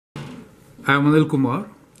I'm Anil Kumar.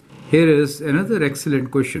 Here is another excellent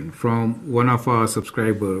question from one of our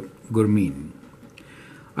subscriber, Gurmeen.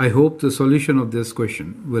 I hope the solution of this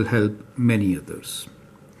question will help many others.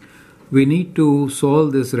 We need to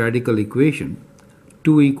solve this radical equation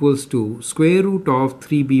 2 equals to square root of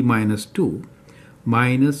 3b minus 2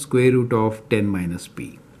 minus square root of 10 minus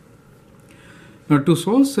b. Now to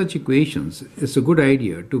solve such equations, it's a good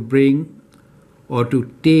idea to bring or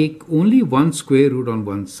to take only one square root on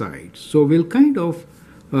one side. So we'll kind of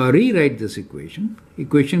rewrite this equation.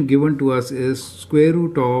 Equation given to us is square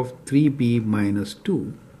root of 3b minus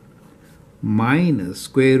 2 minus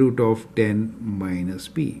square root of 10 minus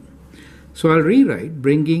b. So I'll rewrite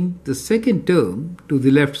bringing the second term to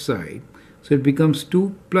the left side. So it becomes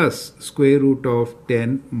 2 plus square root of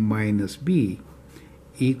 10 minus b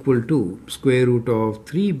equal to square root of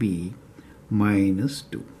 3b minus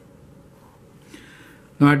 2.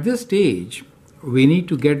 Now at this stage, we need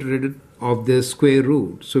to get rid of this square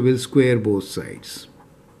root, so we'll square both sides.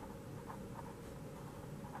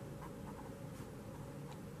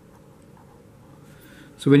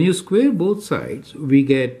 So when you square both sides, we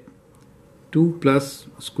get 2 plus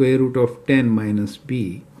square root of 10 minus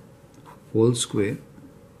b whole square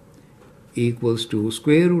equals to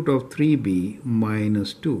square root of 3b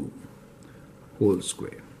minus 2 whole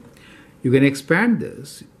square. You can expand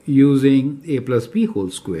this using a plus b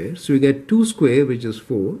whole square. So you get 2 square, which is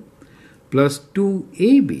 4, plus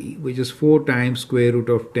 2ab, which is 4 times square root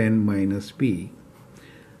of 10 minus b,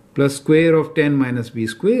 plus square of 10 minus b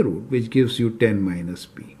square root, which gives you 10 minus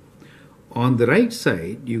b. On the right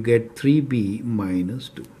side, you get 3b minus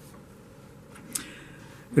 2.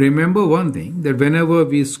 Remember one thing, that whenever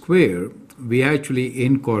we square, we actually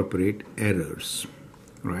incorporate errors,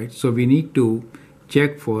 right? So we need to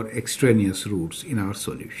check for extraneous roots in our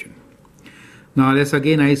solution. Now let's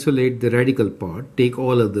again isolate the radical part, take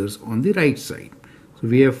all others on the right side. So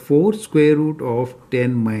we have 4 square root of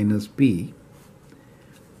 10 minus b.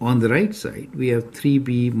 On the right side, we have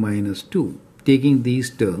 3b minus 2. Taking these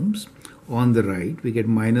terms on the right, we get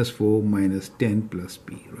minus 4 minus 10 plus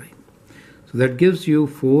b, right? So that gives you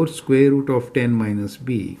 4 square root of 10 minus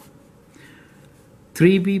b.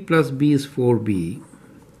 3b plus b is 4b.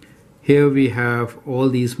 Here we have all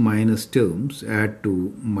these minus terms add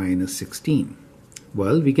to minus 16.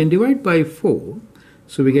 Well, we can divide by 4.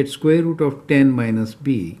 So we get square root of 10 minus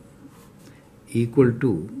b equal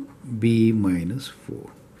to b minus 4.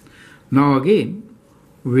 Now again,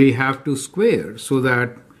 we have to square so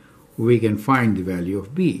that we can find the value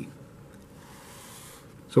of b.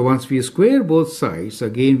 So once we square both sides,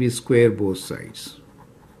 again we square both sides.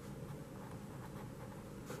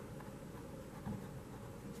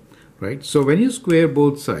 Right? So when you square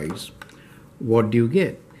both sides, what do you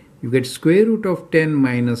get? You get square root of 10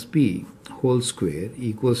 minus b whole square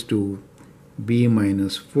equals to b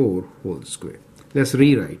minus 4 whole square. Let's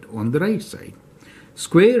rewrite on the right side.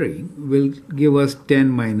 Squaring will give us 10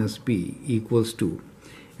 minus b equals 2.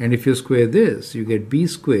 And if you square this, you get b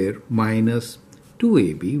square minus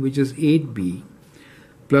 2ab, which is 8b,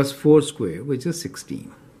 plus 4 square, which is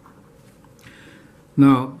 16.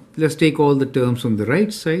 Now, let's take all the terms on the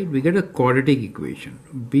right side. We get a quadratic equation,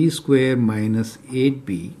 b square minus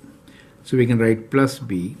 8b. So we can write plus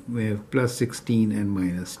b. We have plus 16 and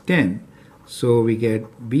minus 10. So we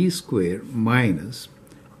get b square minus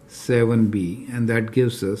 7b, and that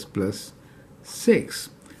gives us plus 6.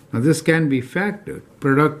 Now this can be factored.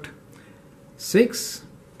 Product 6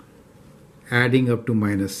 adding up to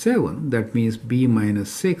minus 7. That means b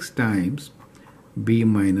minus 6 times b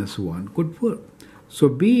minus 1 could work. So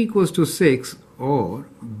b equals to 6 or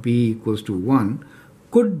b equals to 1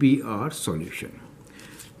 could be our solution.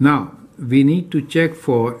 Now we need to check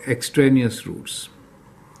for extraneous roots.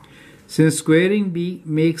 Since squaring b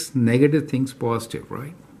makes negative things positive,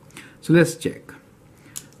 right? So let's check.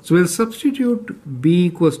 So we'll substitute b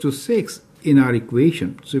equals to 6 in our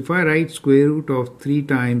equation. So if I write square root of 3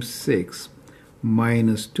 times 6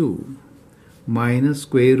 minus 2 minus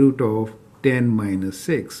square root of 10 minus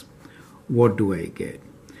 6, what do I get?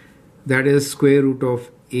 That is square root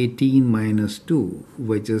of 18 minus 2,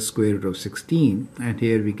 which is square root of 16, and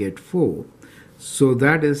here we get 4. So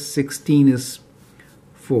that is 16 is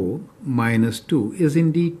 4 minus 2 is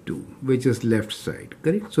indeed 2, which is left side,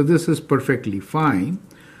 correct? So this is perfectly fine.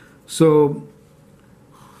 So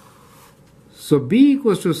b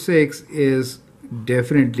equals to 6 is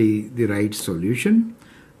definitely the right solution.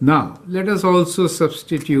 Now let us also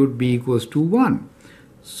substitute b equals to 1.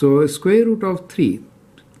 So square root of 3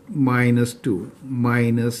 minus 2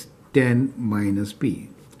 minus 10 minus b.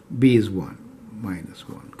 b is 1 minus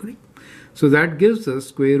 1, correct? So that gives us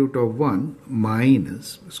square root of 1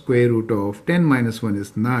 minus square root of 10 minus 1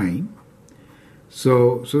 is 9.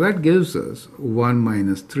 So that gives us 1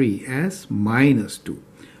 minus 3 as minus 2.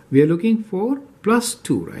 We are looking for plus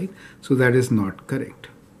 2, right? So that is not correct.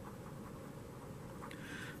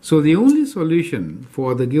 So the only solution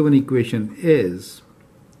for the given equation is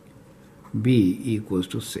b equals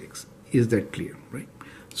to 6. Is that clear, right?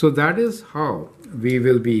 So that is how we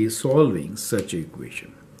will be solving such an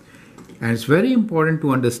equation. And it's very important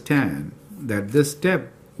to understand that this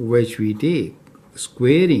step which we take,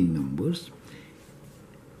 squaring numbers,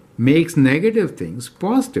 makes negative things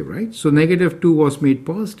positive, right? So negative 2 was made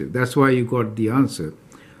positive. That's why you got the answer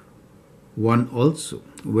 1 also,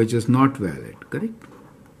 which is not valid, correct?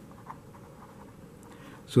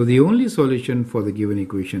 So the only solution for the given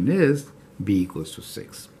equation is b equals to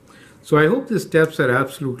 6. So I hope the steps are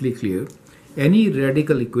absolutely clear. Any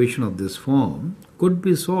radical equation of this form could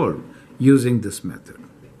be solved using this method.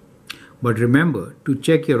 But remember to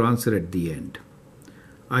check your answer at the end.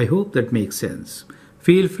 I hope that makes sense.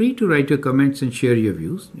 Feel free to write your comments and share your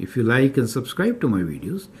views. If you like and subscribe to my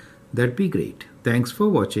videos, that'd be great. Thanks for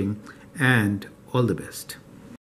watching and all the best.